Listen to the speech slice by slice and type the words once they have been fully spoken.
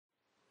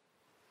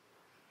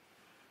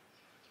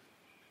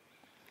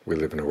We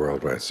live in a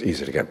world where it's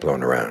easy to get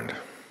blown around.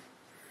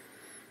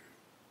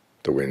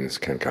 The winds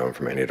can come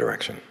from any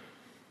direction.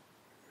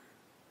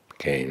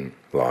 Gain,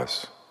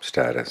 loss,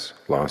 status,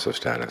 loss of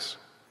status,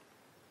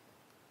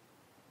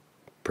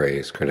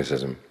 praise,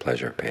 criticism,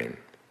 pleasure, pain.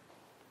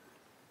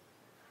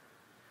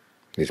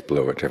 These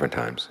blow at different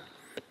times.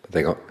 But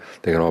they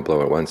can all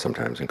blow at once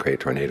sometimes and create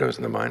tornadoes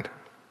in the mind.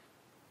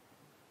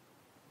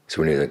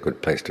 So we need a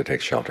good place to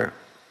take shelter.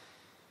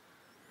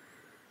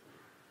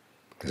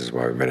 This is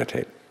why we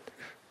meditate.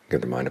 Give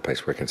the mind a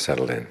place where it can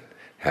settle in,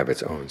 have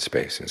its own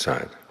space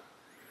inside.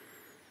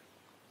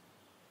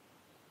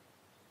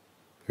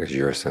 Because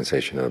your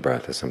sensation of the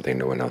breath is something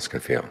no one else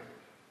can feel.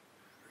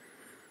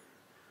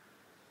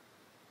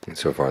 And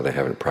so far they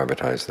haven't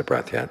privatized the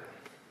breath yet.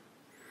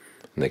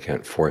 And they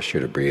can't force you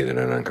to breathe in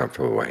an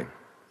uncomfortable way.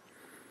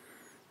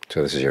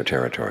 So this is your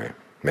territory.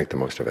 Make the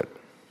most of it.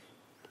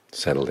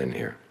 Settle in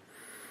here.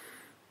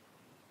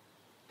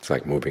 It's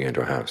like moving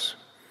into a house.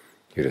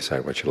 You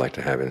decide what you'd like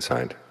to have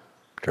inside,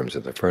 in terms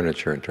of the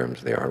furniture, in terms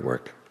of the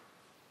artwork.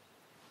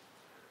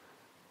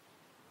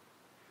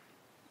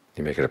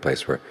 You make it a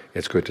place where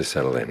it's good to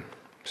settle in,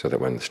 so that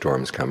when the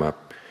storms come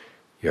up,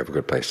 you have a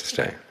good place to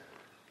stay.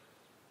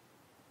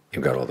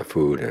 You've got all the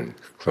food and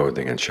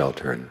clothing and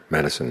shelter and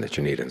medicine that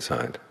you need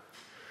inside.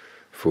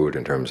 Food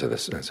in terms of the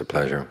sense of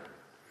pleasure.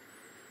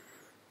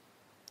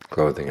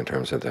 Clothing in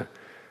terms of the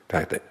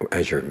fact that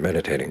as you're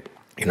meditating,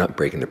 you're not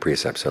breaking the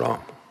precepts at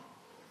all.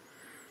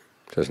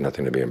 There's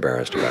nothing to be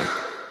embarrassed about.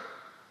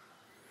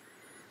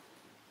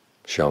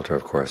 Shelter,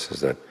 of course, is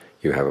that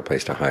you have a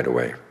place to hide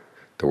away.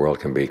 The world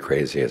can be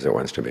crazy as it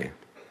wants to be.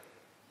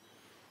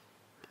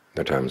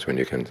 There are times when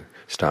you can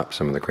stop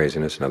some of the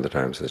craziness, and other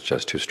times it's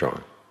just too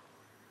strong.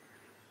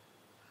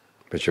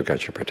 But you've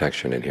got your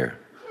protection in here.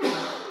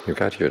 You've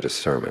got your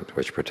discernment,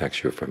 which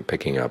protects you from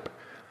picking up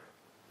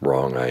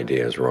wrong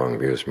ideas, wrong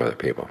views from other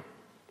people.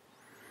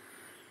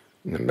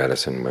 In the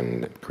medicine,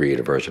 when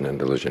greed, aversion, and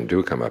delusion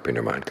do come up in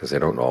your mind, because they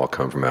don't all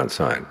come from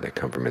outside, they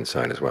come from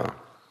inside as well.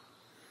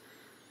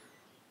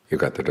 You've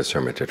got the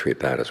discernment to treat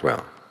that as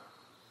well,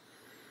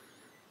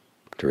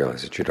 to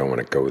realize that you don't want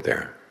to go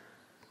there.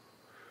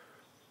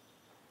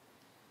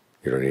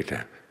 You don't need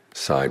to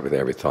side with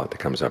every thought that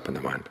comes up in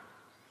the mind.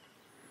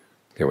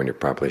 Okay, when you're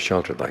properly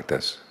sheltered like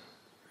this,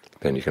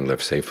 then you can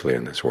live safely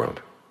in this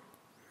world.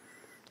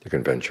 You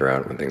can venture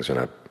out when things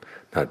are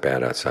not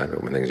bad outside,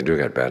 but when things do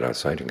get bad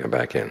outside, you can come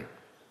back in.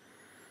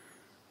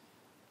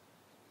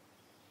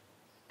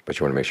 But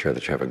you want to make sure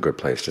that you have a good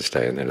place to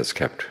stay and that it's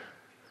kept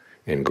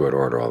in good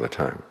order all the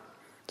time.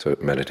 So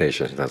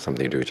meditation is not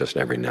something you do just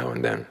every now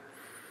and then.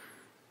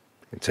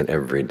 It's an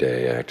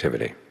everyday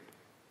activity,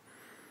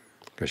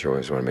 because you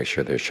always want to make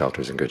sure that your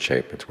shelter's in good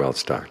shape, it's well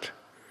stocked,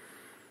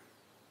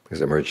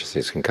 because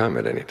emergencies can come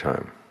at any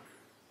time.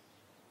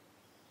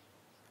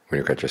 When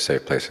you've got your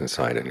safe place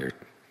inside and you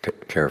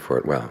care for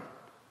it well,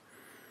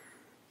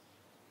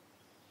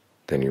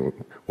 then you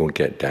won't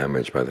get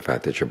damaged by the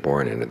fact that you're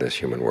born into this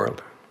human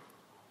world.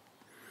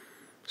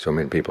 So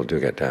many people do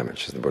get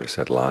damaged. As the Buddha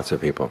said, lots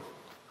of people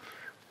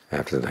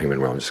after the human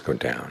realm just go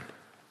down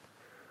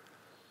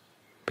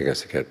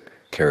because they get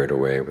carried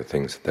away with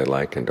things that they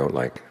like and don't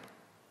like,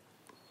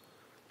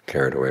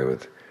 carried away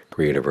with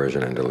greed,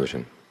 aversion, and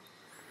delusion.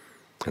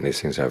 And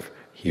these things have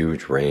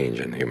huge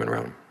range in the human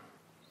realm.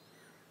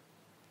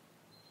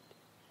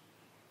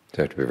 So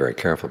you have to be very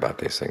careful about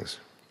these things.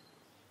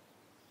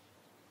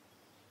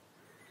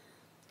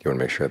 You want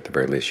to make sure at the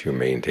very least you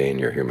maintain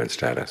your human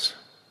status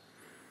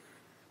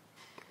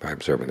by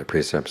observing the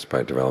precepts,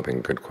 by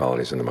developing good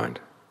qualities in the mind,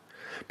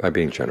 by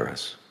being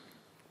generous.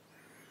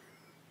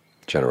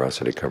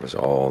 Generosity covers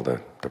all the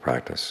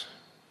practice.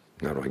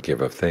 Not only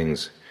give of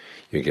things,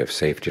 you give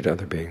safety to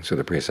other beings through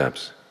the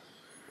precepts.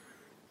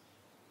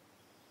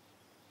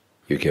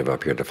 You give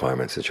up your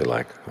defilements that you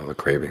like, all the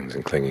cravings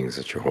and clingings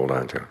that you hold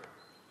on to.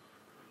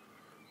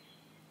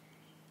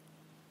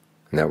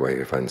 And that way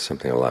you find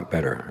something a lot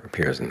better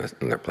appears in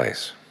their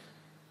place.